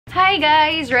Hi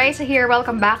guys! Raisa here.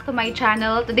 Welcome back to my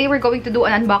channel. Today we're going to do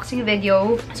an unboxing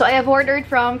video. So I have ordered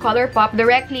from Colourpop,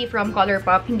 directly from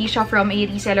Colourpop. Hindi siya from a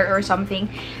reseller or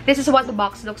something. This is what the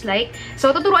box looks like.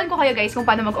 So tuturuan ko kayo guys kung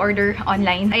paano mag-order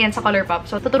online. Ayan sa Colourpop.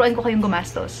 So tuturuan ko kayong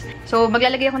gumastos. So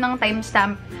maglalagay ako ng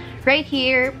timestamp right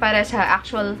here para sa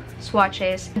actual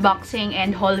swatches, unboxing,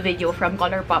 and haul video from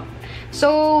Colourpop.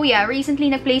 So, yeah, recently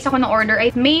nag-place ako ng order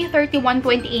ay May 31,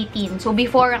 2018. So,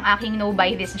 before ang aking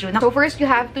no-buy this June. So, first you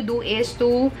have to do is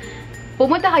to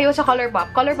pumunta kayo sa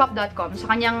Colourpop, colourpop.com, sa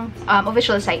kanyang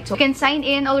official site. So, you can sign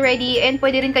in already and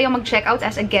pwede rin kayong mag-check out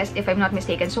as a guest if I'm not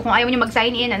mistaken. So, kung ayaw nyo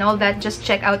mag-sign in and all that, just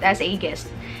check out as a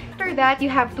guest. After that, you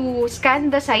have to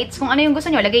scan the sites kung ano yung gusto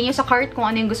nyo. Lagay nyo sa cart kung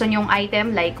ano yung gusto nyong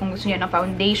item. Like, kung gusto nyo ng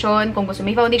foundation, kung gusto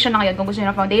may foundation na ngayon, kung gusto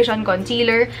nyo ng foundation,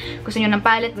 concealer, gusto nyo ng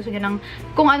palette, gusto nyo ng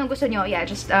kung anong gusto nyo. Yeah,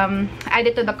 just add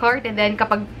it to the cart and then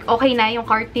kapag okay na yung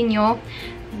cart niyo,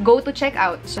 go to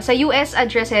checkout. So, sa US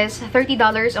addresses, $30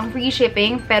 ang free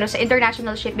shipping, pero sa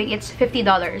international shipping, it's $50.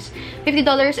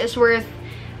 $50 is worth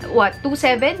what?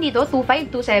 2.7 dito? 2.5?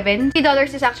 2.7?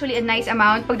 $50 is actually a nice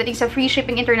amount pagdating sa free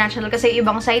shipping international kasi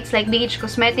ibang sites like BH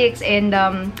Cosmetics and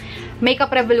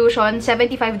Makeup Revolution,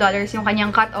 $75 yung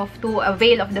kanyang cut-off to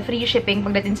avail of the free shipping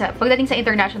pagdating sa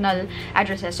international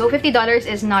addresses. So, $50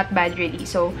 is not bad really.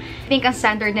 So, I think ang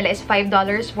standard nila is $5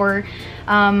 for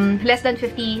less than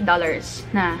 $50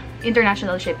 na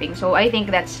international shipping. So, I think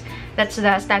that's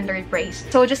the standard price.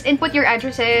 So, just input your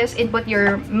addresses, input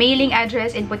your mailing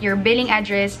address, input your billing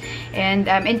address, and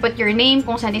input your name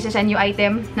kung saan isa-send yung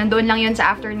item. Nandoon lang yun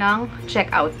sa after ng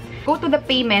checkout. Go to the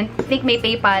payment. I think may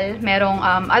PayPal, merong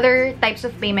other types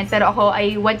of payment, pero ako,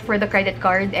 I went for the credit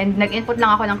card and nag-input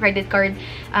lang ako ng credit card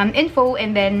info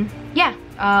and then, yeah,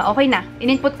 okay na.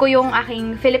 In-input ko yung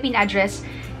aking Philippine address,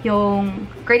 yung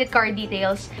credit card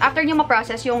details. After nyo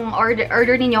ma-process yung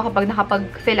order ninyo kapag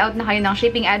nakapag-fill out na kayo ng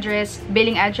shipping address,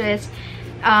 billing address,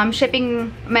 shipping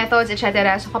methods,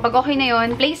 etc. So, kapag okay na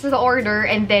yun, place the order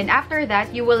and then after that,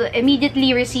 you will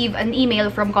immediately receive an email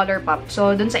from Colourpop.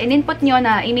 So, dun sa in-input nyo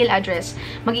na email address,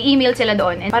 mag-i-email sila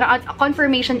doon. And parang a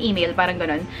confirmation email, parang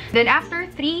ganun. Then, after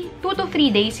 2 to 3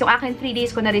 days, yung akin 3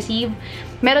 days ko na-receive,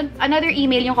 meron another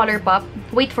email yung Colourpop.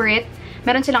 Wait for it.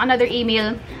 Meron silang another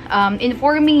email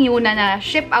informing you na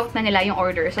ship out na nila yung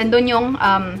orders. And doon yung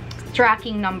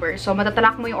tracking number. So,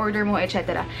 matatrack mo yung order mo,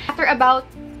 etc. After about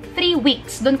 3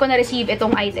 weeks, doon ko na-receive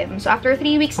itong item. So, after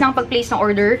 3 weeks ng pag-place ng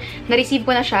order, na-receive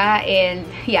ko na siya and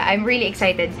yeah, I'm really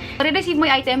excited. Marireceive mo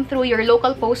yung item through your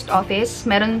local post office.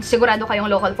 Meron sigurado kayong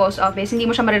local post office. Hindi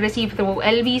mo siya marireceive through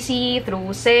LBC,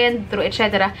 through Send, through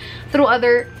etc. Through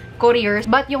other couriers,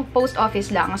 but yung post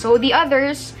office lang. So, the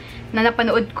others na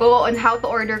napanood ko on how to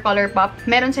order Colourpop,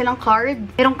 meron silang card.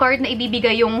 Merong card na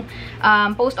ibibigay yung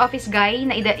post office guy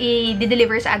na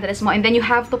i-deliver sa address mo and then you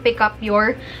have to pick up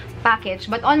your package.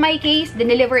 But on my case,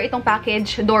 dineliver itong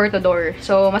package door to door.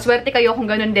 So, maswerte kayo kung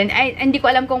ganun din. Ay, hindi ko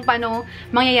alam kung paano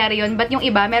mangyayari yun. But yung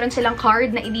iba, meron silang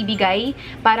card na ibibigay.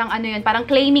 Parang ano yun, parang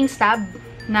claiming stub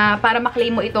na para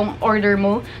maklaim mo itong order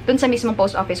mo dun sa mismong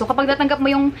post office. So, kapag natanggap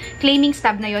mo yung claiming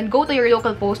stub na yun, go to your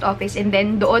local post office and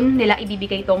then doon nila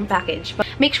ibibigay itong package. But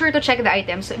make sure to check the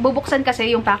items. Bubuksan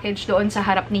kasi yung package doon sa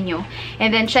harap ninyo. And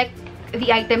then check the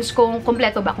items kung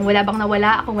kompleto ba, kung wala bang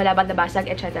nawala, kung wala bang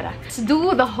nabasag, etc. Let's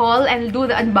do the haul and do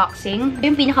the unboxing.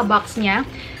 Yung pinaka-box niya,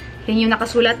 yun yung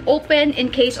nakasulat, open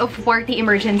in case of party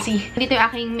emergency. Dito yung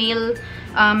aking mail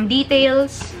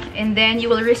details, and then you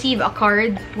will receive a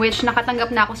card, which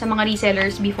nakatanggap na ako sa mga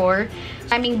resellers before.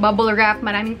 Maraming bubble wrap,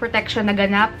 maraming protection na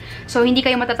ganap. So, hindi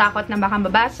kayo matatakot na baka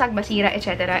mabasag, basira,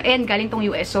 etc. And galing tong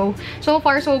US. So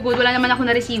far, so good. Wala naman ako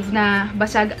na-receive na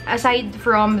basag, aside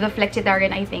from the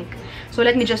Flexitarian, I think. So,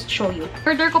 let me just show you.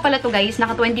 Order ko pala to guys,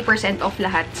 naka 20% off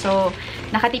lahat. So,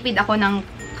 nakatipid ako ng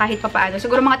kahit papaano.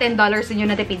 Siguro mga $10 din yung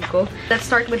natipid ko. Let's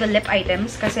start with the lip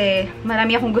items kasi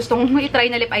marami akong gustong i-try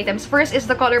na lip items. First is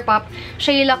the Colourpop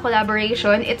Shayla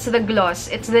collaboration. It's the gloss.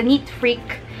 It's the Neat Freak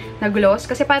na gloss.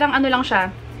 Kasi parang ano lang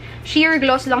siya, sheer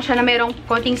gloss lang siya na merong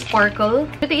konting sparkle.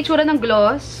 Ito yung itsura ng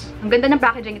gloss. Ang ganda ng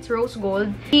packaging. It's rose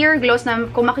gold. Sheer gloss na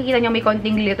kung makikita nyo may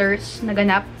konting glitters na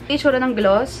ganap. Ito yung itsura ng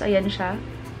gloss. Ayan siya.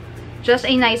 Just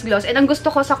a nice gloss. And ang gusto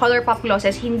ko sa Colourpop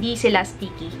glosses, hindi sila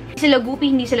sticky. Hindi sila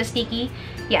goopy, hindi sila sticky.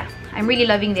 Yeah, I'm really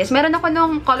loving this. Meron ako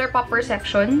nung Colourpop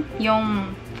Perception,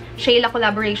 yung Shayla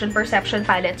collaboration Perception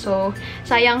palette. So,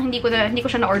 sayang hindi ko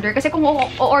siya na-order. Kasi kung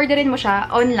o-orderin mo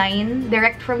siya online,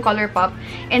 direct from Colourpop,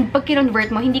 and pag kinonvert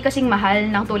mo, hindi kasing mahal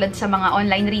ng tulad sa mga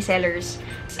online resellers.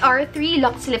 These are 3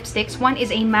 Lux lipsticks. 1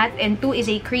 is a matte and 2 is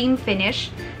a cream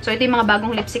finish. So, ito yung mga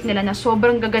bagong lipstick nila na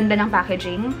sobrang gaganda ng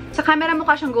packaging. Sa camera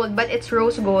mukha siyang gold, but it's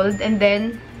rose gold. And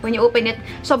then, when you open it,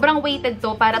 sobrang weighted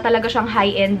to para talaga siyang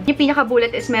high-end. Yung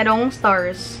pinaka-bullet is merong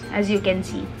stars, as you can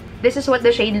see. This is what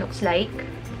the shade looks like.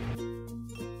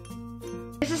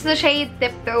 This is the shade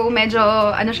Tiptoe. Medyo,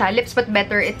 ano siya, lips but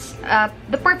better. It's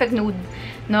the perfect nude.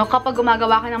 No? Kapag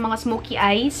gumagawa ka ng mga smoky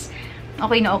eyes,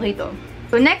 okay na okay to.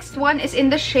 So, next one is in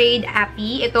the shade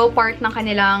Appy. Ito, part ng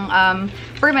kanilang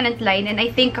permanent line. And I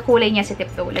think kakulay niya si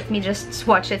Tiptoe. Let me just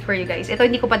swatch it for you guys. Ito,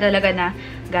 hindi ko pa talaga na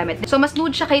gamit. So, mas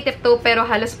nude siya kay Tiptoe, pero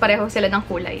halos pareho sila ng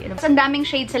kulay. Mas ang daming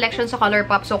shade selection sa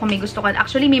Colourpop. So, kung may gusto ka,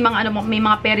 actually, may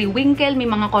mga periwinkle, may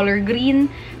mga color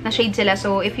green na shade sila.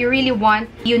 So, if you really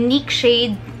want unique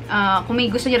shade, kung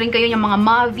may gusto niyo rin kayo yung mga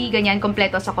mauve, ganyan,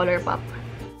 kompleto sa Colourpop.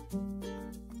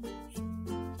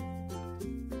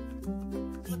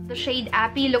 The shade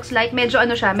Appy looks like medyo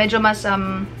ano siya, medyo mas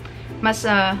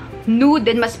nude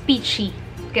and mas peachy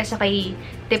kaysa kay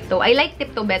Tiptoe. I like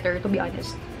Tiptoe better, to be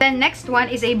honest. Then next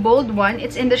one is a bold one.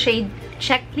 It's in the shade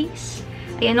Check Please.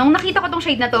 Ayan, nung nakita ko tong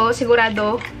shade na to,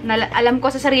 sigurado alam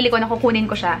ko sa sarili ko na kukunin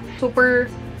ko siya.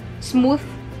 Super smooth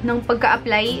ng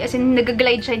pagka-apply, as in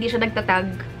nag-glide siya, hindi siya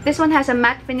nagtatag. This one has a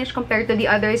matte finish compared to the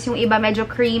others. Yung iba medyo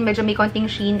cream, medyo may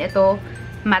konting sheen. Ito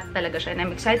matte talaga siya, and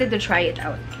I'm excited to try it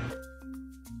out.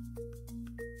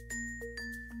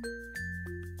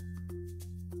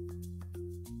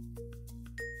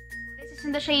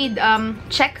 In the shade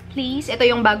Check Please. Ito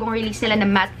yung bagong release nila na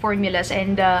matte formulas,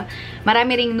 and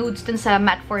marami ring nudes dun sa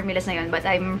matte formulas na yun, but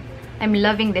I'm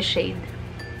loving this shade.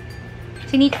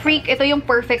 Si Neat Freak, ito yung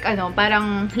perfect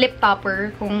parang lip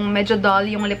topper kung medyo dull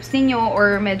yung lips ninyo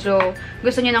or medyo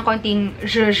gusto niyo ng konting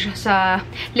zhuzh sa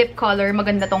lip color.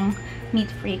 Maganda tong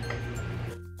Neat Freak.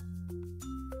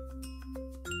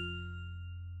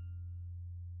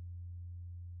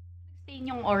 Stain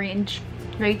yung orange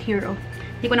right here, oh.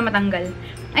 Hindi ko na matanggal.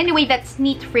 Anyway, that's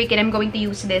Neat Freak, and I'm going to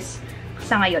use this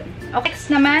sa ngayon. Okay, next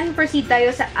naman, proceed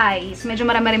tayo sa eyes. Medyo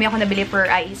marami-rami ako nabili for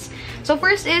eyes. So,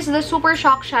 first is the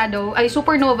Supershock Shadow,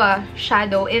 Supernova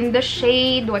Shadow in the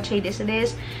shade, what shade is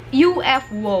this?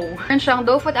 UFO. Meron siyang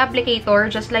doe foot applicator,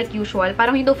 just like usual.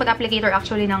 Parang yung doe foot applicator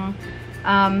actually ng,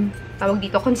 tawag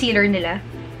dito, concealer nila.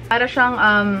 Para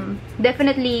siyang,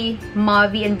 definitely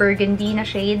mauve and burgundy na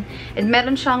shade. And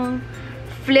meron siyang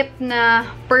flip na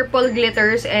purple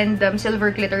glitters and silver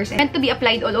glitters, meant to be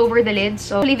applied all over the lids.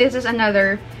 So, this is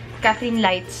another Kathleen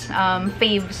Lights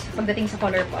faves pagdating sa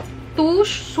Colourpop. 2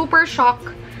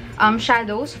 Supershock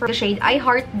shadows for the shade I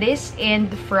Heart This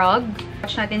and Frog.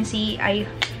 Watch natin si I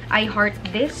Heart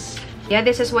This. Yeah,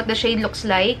 this is what the shade looks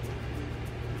like.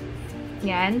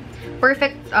 Yan.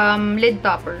 Perfect lid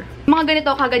topper. Mga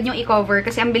ganito kagad yung i-cover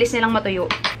kasi ang bilis nilang matuyo.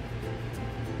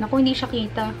 Naku, hindi siya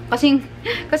kita.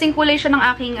 Kasing kulay siya ng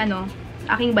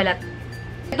aking balat.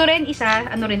 Ito rin isa,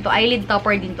 eyelid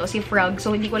topper din to, si Frog.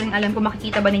 So, hindi ko lang alam kung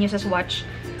makikita ba ninyo sa swatch.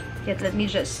 Yet, let me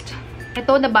just...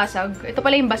 Ito, nabasag. Ito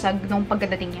pala yung basag nung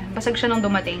pagdating niya. Basag siya nung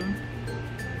dumating.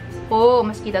 Oh,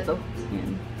 mas kita to.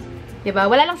 Yan. Diba?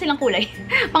 Wala lang silang kulay.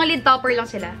 Pang lid topper lang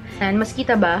sila. Yan, mas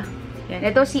kita ba? Yan.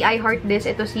 Ito si I Heart This.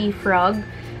 Ito si Frog.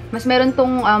 Mas meron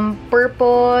tong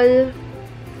purple...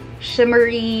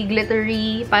 shimmery,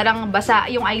 glittery, parang basa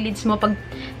yung eyelids mo pag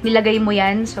nilagay mo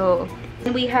yan. So,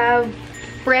 we have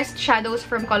pressed shadows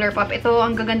from Colourpop. Ito,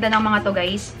 ang gaganda ng mga to,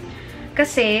 guys.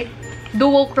 Kasi,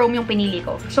 dual chrome yung pinili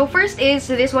ko. So, first is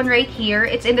this one right here.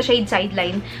 It's in the shade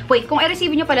Sideline. Wait, kung i-receive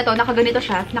nyo pala to, nakaganito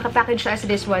siya. Nakapackage siya as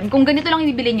this one. Kung ganito lang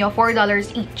ibibili nyo, $4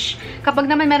 each. Kapag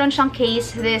naman meron siyang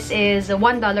case, this is $1.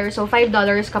 So, $5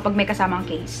 kapag may kasamang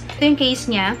case. Ito yung case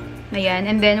niya. Ayan.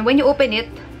 And then, when you open it,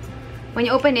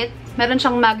 meron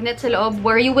siyang magnet sa loob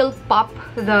where you will pop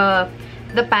the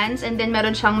pans, and then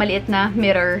meron siyang maliit na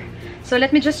mirror. So,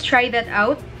 let me just try that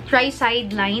out. Try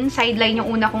Sideline. Sideline yung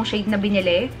una kong shade na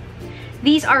binili.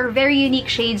 These are very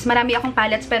unique shades. Marami akong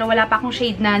palettes pero wala pa akong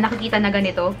shade na nakikita na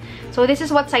ganito. So, this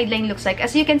is what Sideline looks like.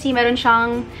 As you can see, meron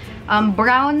siyang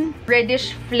brown,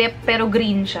 reddish flip pero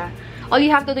green siya. All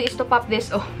you have to do is to pop this.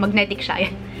 Oh, magnetic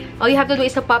siya. Yan. All you have to do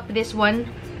is to pop this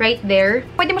one right there.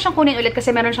 Pwede mo siyang kunin ulit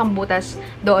kasi meron siyang butas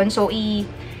doon. So,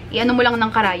 i-ano mo lang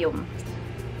ng karayom.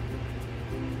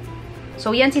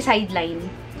 So, yan si Sideline.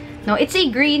 No, it's a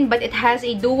green but it has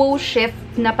a duo shift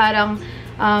na parang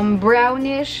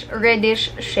brownish,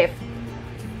 reddish shift.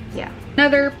 Yeah.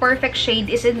 Another perfect shade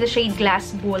is in the shade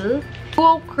Glass Bull.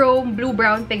 Duo chrome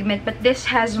blue-brown pigment, but this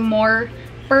has more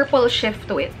purple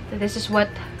shift to it. This is what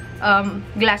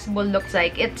glass bowl looks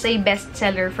like. It's a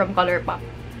bestseller from Colourpop.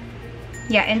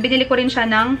 Yeah, and binili ko rin siya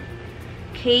ng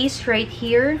case right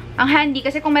here. Ang handy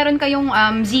kasi kung meron kayong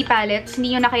Z palettes,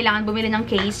 hindi nyo na kailangan bumili ng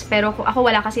case. Pero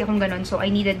ako wala kasi akong ganun, so I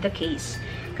needed the case.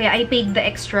 Kaya I paid the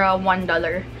extra $1.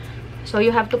 So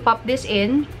you have to pop this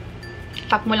in.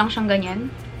 Pop mo lang siyang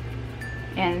ganyan.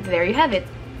 And there you have it.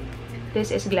 This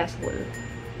is glass bowl.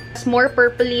 It's more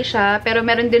purpley siya, pero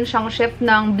meron din siyang shift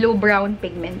ng blue-brown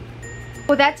pigment.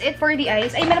 So that's it for the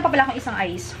eyes. Ay, meron pa pala akong isang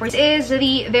eyes. This is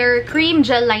their cream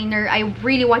gel liner. I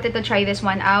really wanted to try this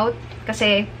one out.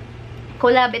 Kasi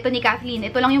collab ito ni Kathleen.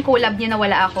 Ito lang yung collab niya na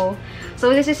wala ako.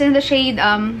 So this is in the shade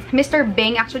Mr.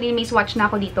 Bing. Actually, may swatch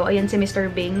na ako dito. Ayan si Mr.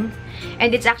 Bing.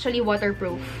 And it's actually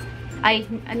waterproof. Ay,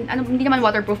 hindi naman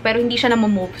waterproof, pero hindi siya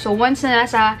namumove. So once na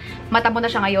nasa mata mo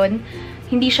na siya ngayon,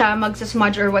 hindi siya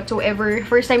magsasmudge or whatsoever.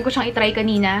 First time ko siyang itry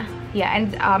kanina. Yeah,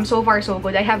 and so far so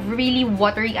good. I have really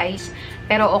watery eyes,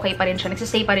 pero okay pa rin siya.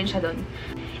 Nagsistay pa rin siya dun.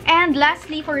 And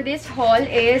lastly for this haul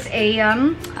is a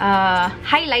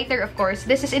highlighter, of course.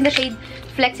 This is in the shade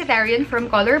Flexitarian from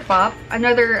Colourpop.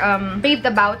 Another raved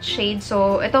about shade.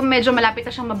 So, ito medyo malapit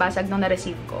na siyang mabasag nung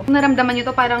na-receive ko. Kung naramdaman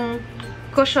nyo to, parang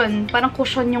cushion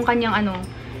yung kanyang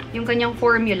yung kanyang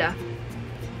formula.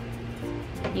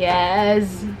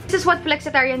 Yes! This is what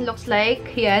Flexitarian looks like.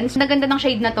 Yan. So, naganda ng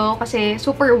shade na to kasi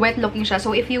super wet looking siya.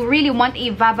 So, if you really want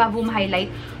a Vavavoom highlight,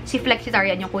 si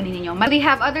Flexitarian yung kunin ninyo. They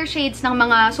have other shades ng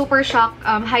mga Supershock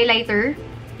highlighter.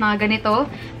 Mga ganito.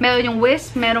 Meron yung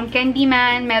Wisp, merong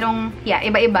Candyman, merong, yeah,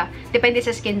 iba-iba. Depende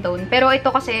sa skin tone. Pero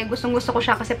ito kasi, gustong-gusto ko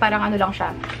siya kasi parang ano lang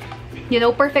siya. You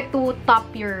know, perfect to top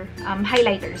your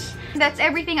highlighters. That's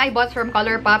everything I bought from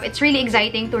Colourpop. It's really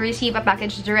exciting to receive a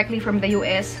package directly from the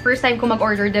US. First time ko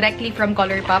mag-order directly from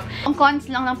Colourpop. Ang cons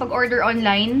lang ng pag-order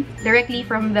online, directly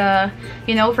from the,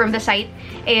 you know, from the site,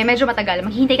 eh, medyo matagal.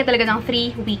 Maghihintay ka talaga ng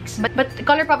 3 weeks. But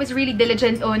Colourpop is really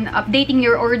diligent on updating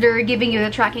your order, giving you the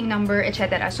tracking number,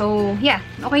 etc. So, yeah,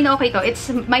 okay na okay to.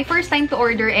 It's my first time to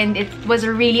order and it was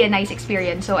really a nice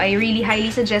experience. So, I really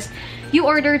highly suggest you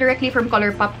order directly from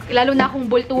Colourpop. Lalo na kung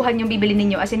bultuhan yung bibili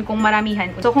ninyo, as in kung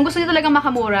maramihan. So, kung gusto niyo talagang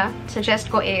makamura, suggest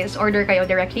ko is order kayo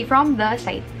directly from the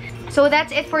site. So,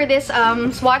 that's it for this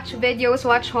swatch video,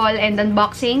 swatch haul, and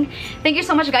unboxing. Thank you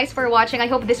so much, guys, for watching. I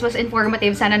hope this was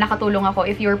informative. Sana nakatulong ako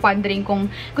if you're pondering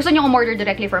kung gusto niyo umorder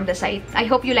directly from the site. I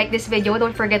hope you like this video.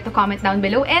 Don't forget to comment down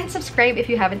below and subscribe if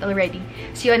you haven't already.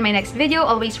 See you in my next video.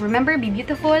 Always remember, be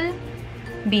beautiful,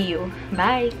 be you.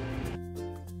 Bye!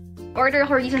 Order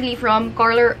ako recently from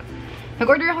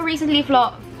Nag-order ako recently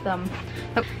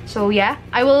so yeah,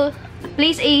 I will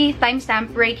place a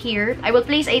timestamp right here. I will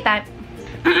place a time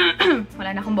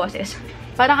wala na akong boses.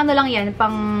 Parang ano lang yan,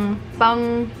 ano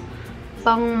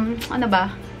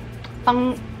ba?